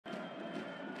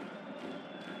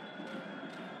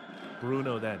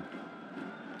Bruno then.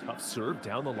 Tough serve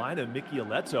down the line, and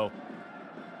Michieletto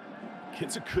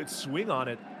gets a good swing on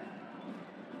it.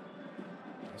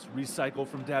 Nice recycle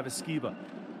from Daviskiba.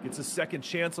 Gets a second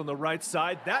chance on the right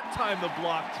side. That time the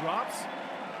block drops.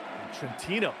 And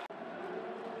Trentino.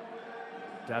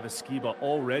 Daviskiba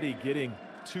already getting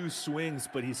 2 swings,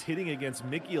 but he's hitting against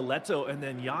Michieletto and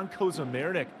then Jan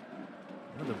Kozamernik,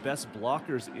 one of the best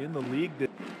blockers in the league.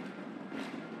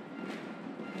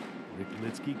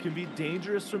 Ricklitsky can be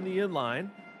dangerous from the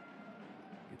inline.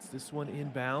 Gets this one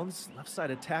inbounds. Left side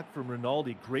attack from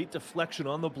Rinaldi. Great deflection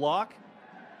on the block.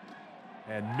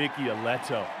 And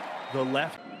Michieletto, the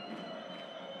left.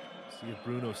 See if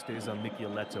Bruno stays on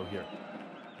Michieletto here.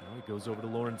 Now he goes over to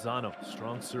Lorenzano.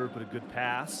 Strong serve, but a good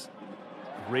pass.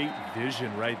 Great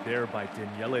vision right there by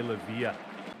Daniele Lavia.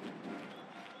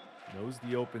 Knows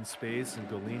the open space, and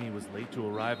Golini was late to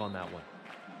arrive on that one.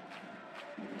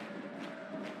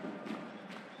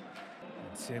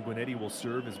 And Sanguinetti will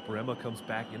serve as Brema comes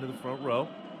back into the front row.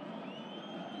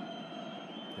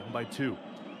 Down by 2.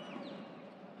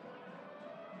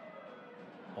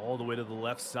 All the way to the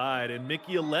left side, and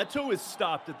Michieletto is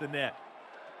stopped at the net.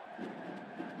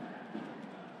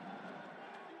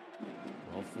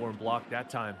 Well-formed block that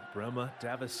time. Brema,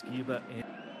 Daviskiba,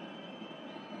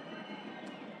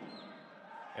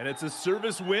 and it's a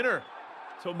service winner.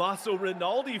 Tommaso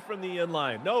Rinaldi from the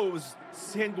inline. No, it was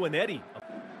Sanguinetti.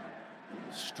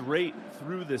 Straight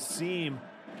through the seam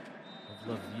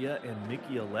of Lavia and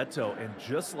Michieletto, and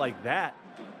just like that,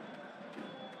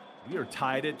 we are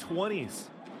tied at 20s.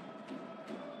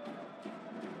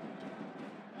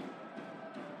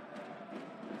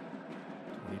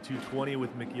 22-20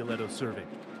 with Michieletto serving.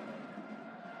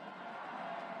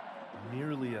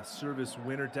 Nearly a service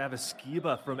winner.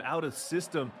 Daviskiba from out of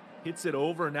system hits it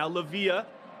over. Now Lavia.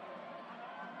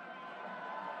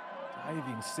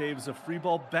 Diving saves a free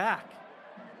ball back.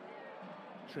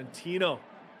 Trentino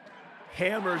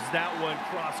hammers that one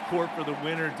cross court for the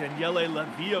winner. Daniele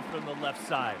Lavia from the left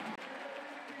side.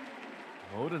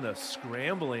 Modena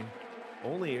scrambling,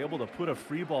 only able to put a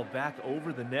free ball back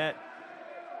over the net.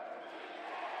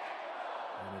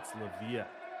 And it's Lavia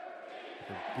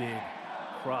with a big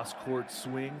cross-court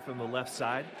swing from the left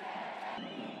side.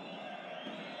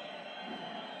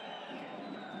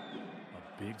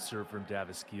 A big serve from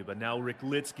Daviskiba. Now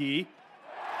Ricklitsky,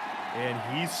 and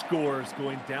he scores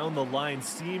going down the line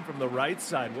seam from the right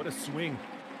side. What a swing.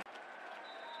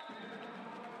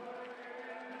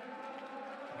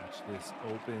 Watch this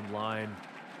open line.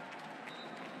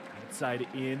 Outside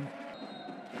in.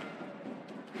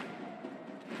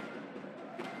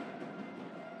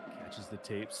 Catches the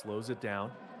tape, slows it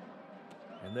down.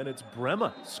 And then it's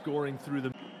Brema scoring through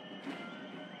the...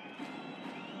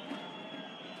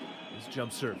 His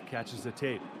jump serve catches the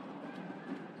tape.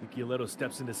 Michieletto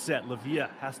steps into set. Lavia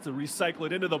has to recycle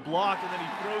it into the block, and then he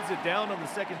throws it down on the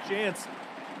second chance.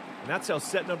 And that's how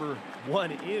set number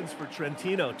 1 ends for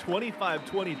Trentino.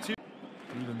 25-22 through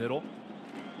the middle.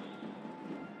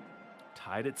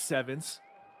 Tied at 7s.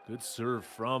 Good serve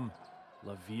from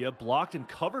Lavia. Blocked and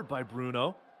covered by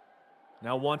Bruno.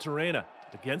 Now Juantorena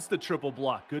against the triple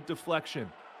block. Good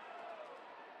deflection.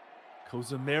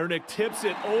 Kozamernik tips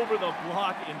it over the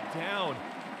block and down.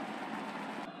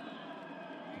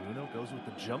 Bruno goes with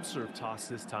the jump serve toss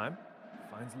this time.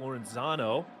 Finds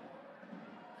Lorenzano.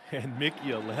 And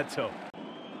Michieletto.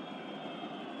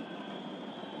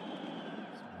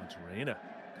 Juantorena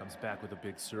comes back with a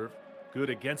big serve.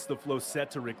 Good against the flow set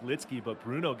to Ricklitsky, but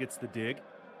Bruno gets the dig.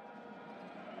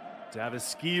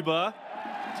 Daviskiba.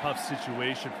 Tough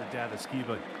situation for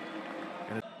Daviskiba.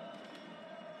 And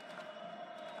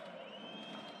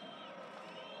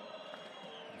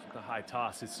with the high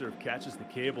toss, his serve catches the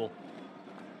cable.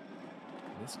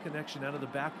 This connection out of the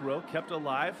back row kept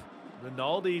alive.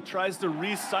 Rinaldi tries to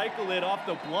recycle it off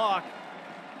the block.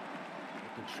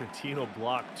 But the Trentino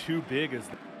block too big as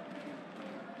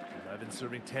 11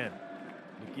 serving 10.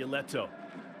 Michieletto.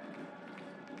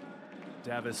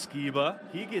 Daviskiba,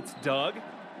 he gets dug.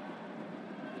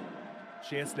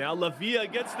 Chance now,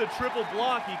 Lavia gets the triple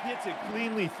block. He gets it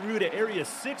cleanly through to area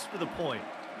 6 for the point.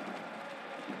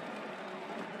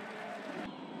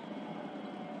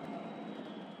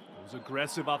 Goes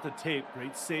aggressive off the tape.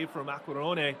 Great save from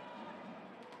Acquarone.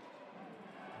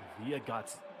 Lavia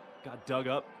got dug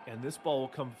up, and this ball will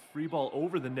come free ball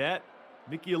over the net.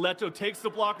 Michieletto takes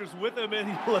the blockers with him, and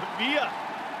Lavia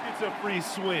gets a free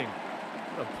swing.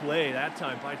 What a play that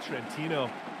time by Trentino.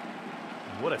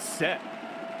 And what a set.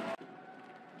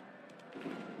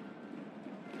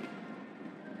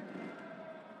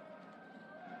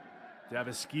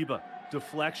 Daviskiba,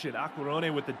 deflection.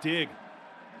 Acquarone with the dig.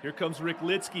 Here comes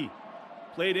Ricklitsky.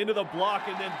 Played into the block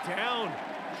and then down.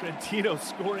 Trentino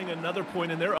scoring another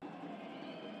point in there.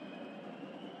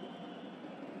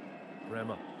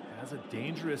 Brema has a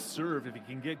dangerous serve if he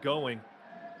can get going.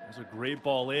 There's a great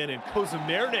ball in, and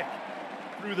Kozemernik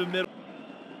through the middle.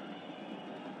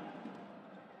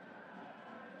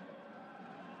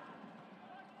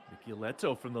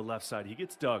 Michieletto from the left side, he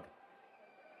gets dug.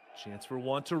 Chance for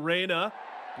Juantorena,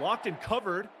 blocked and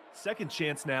covered. Second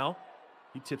chance now.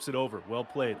 He tips it over, well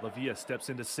played. Lavia steps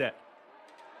into set.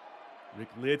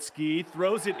 Ryklitsky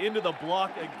throws it into the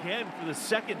block again for the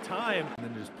second time, and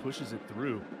then just pushes it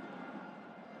through.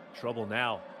 Trouble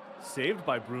now, saved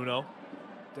by Bruno.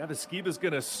 Daviskiba's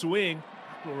gonna swing.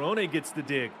 Aquilone gets the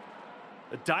dig.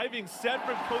 A diving set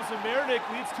from Kozemernik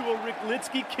leads to a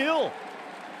Ryklitsky kill.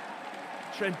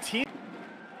 Trentino.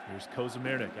 Here's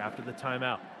Kozemernik after the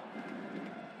timeout.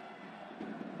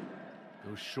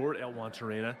 Goes short at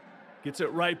Juantorena. Gets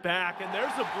it right back, and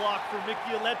there's a block for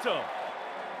Michieletto.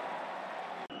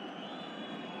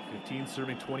 15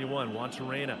 serving 21,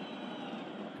 Juantorena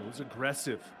goes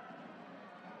aggressive.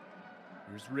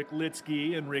 Here's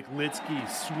Ryklitsky, and Ryklitsky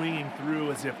swinging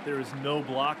through as if there is no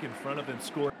block in front of him,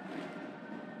 scoring.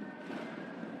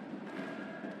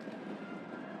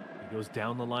 He goes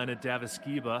down the line at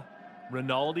Daviskiba.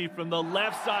 Rinaldi from the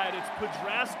left side, it's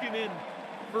Podraskinen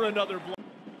for another block.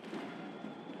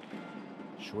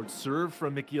 Short serve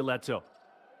from Michieletto.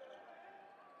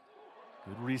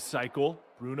 Good recycle.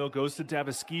 Bruno goes to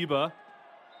Daviskiba.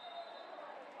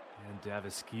 And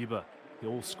Daviskiba,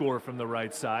 he'll score from the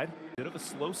right side. Bit of a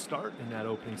slow start in that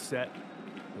opening set.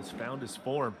 Has found his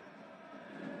form.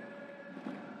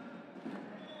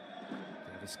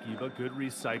 Daviskiba, good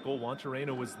recycle.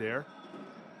 Juantorena was there.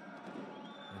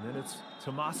 And then it's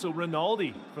Tommaso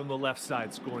Rinaldi from the left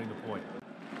side scoring the point.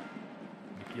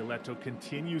 Michieletto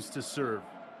continues to serve.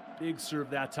 Big serve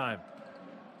that time.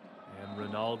 And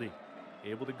Rinaldi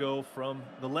able to go from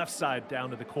the left side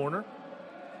down to the corner.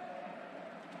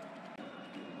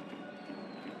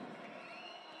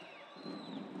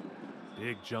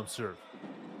 Big jump serve.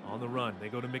 On the run, they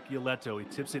go to Michieletto. He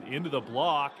tips it into the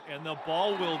block, and the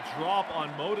ball will drop on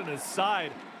Modena's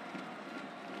side.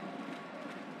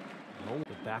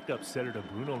 The backup setter to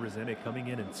Bruno Resende coming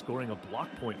in and scoring a block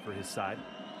point for his side.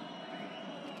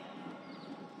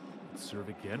 Serve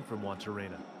again from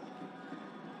Juantorena.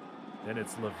 Then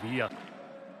it's Lavia.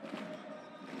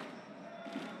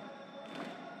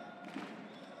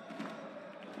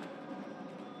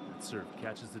 That serve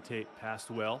catches the tape,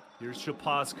 passed well. Here's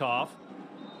Shapozkov.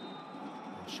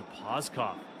 And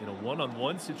Shapozkov in a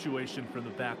one-on-one situation from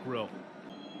the back row.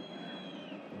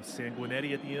 And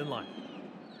Sanguinetti at the inline.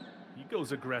 He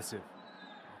goes aggressive.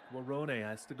 Aquilone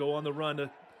has to go on the run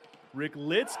to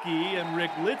Ryklitsky, and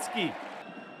Ryklitsky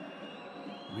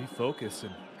refocus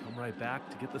and come right back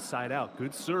to get the side out.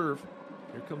 Good serve.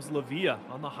 Here comes Lavia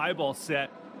on the high ball set.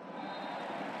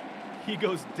 He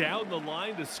goes down the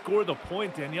line to score the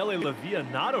point. Daniele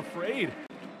Lavia not afraid.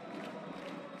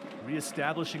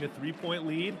 Reestablishing a three-point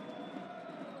lead.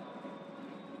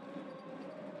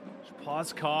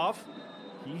 Shapozkov,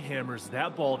 he hammers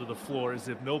that ball to the floor as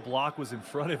if no block was in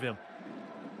front of him.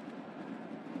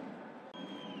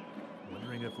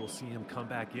 Wondering if we'll see him come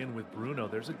back in with Bruno.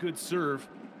 There's a good serve.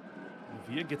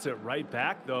 Lavia gets it right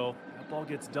back, though. That ball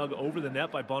gets dug over the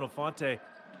net by Bonafonte.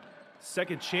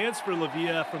 Second chance for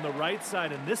Lavia from the right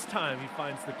side, and this time he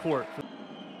finds the court.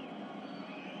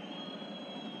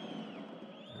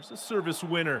 There's a service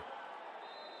winner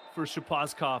for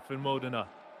Shapozkov and Modena.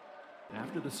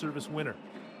 After the service winner.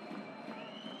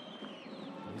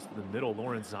 Goes to the middle,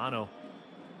 Lorenzano.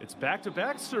 It's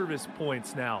back-to-back service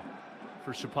points now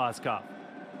for Shapozkov.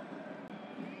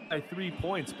 By 3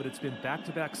 points, but it's been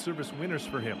back-to-back service winners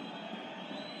for him.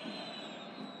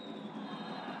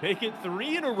 Make it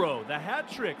 3 in a row. The hat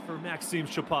trick for Maxim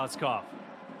Shapozkov.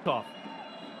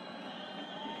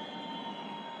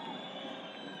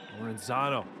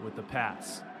 Lorenzano with the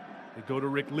pass. They go to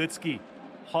Ryklitsky.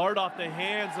 Hard off the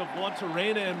hands of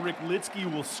Juantorena, and Ryklitsky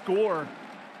will score.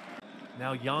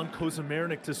 Now Jan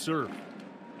Kozemernik to serve.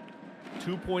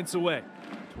 2 points away.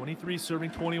 23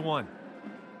 serving 21.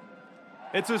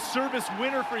 It's a service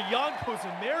winner for Jan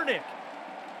Kozemernik.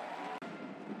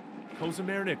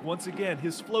 Kozemernik, once again,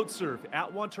 his float serve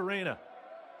at Juantorena.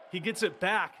 He gets it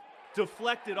back,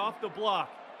 deflected off the block.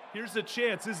 Here's a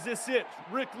chance. Is this it?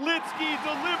 Ryklitsky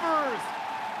delivers!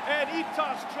 And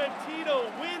Itas Trentino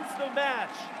wins the match.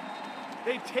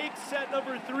 They take set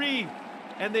number 3,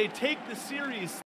 and they take the series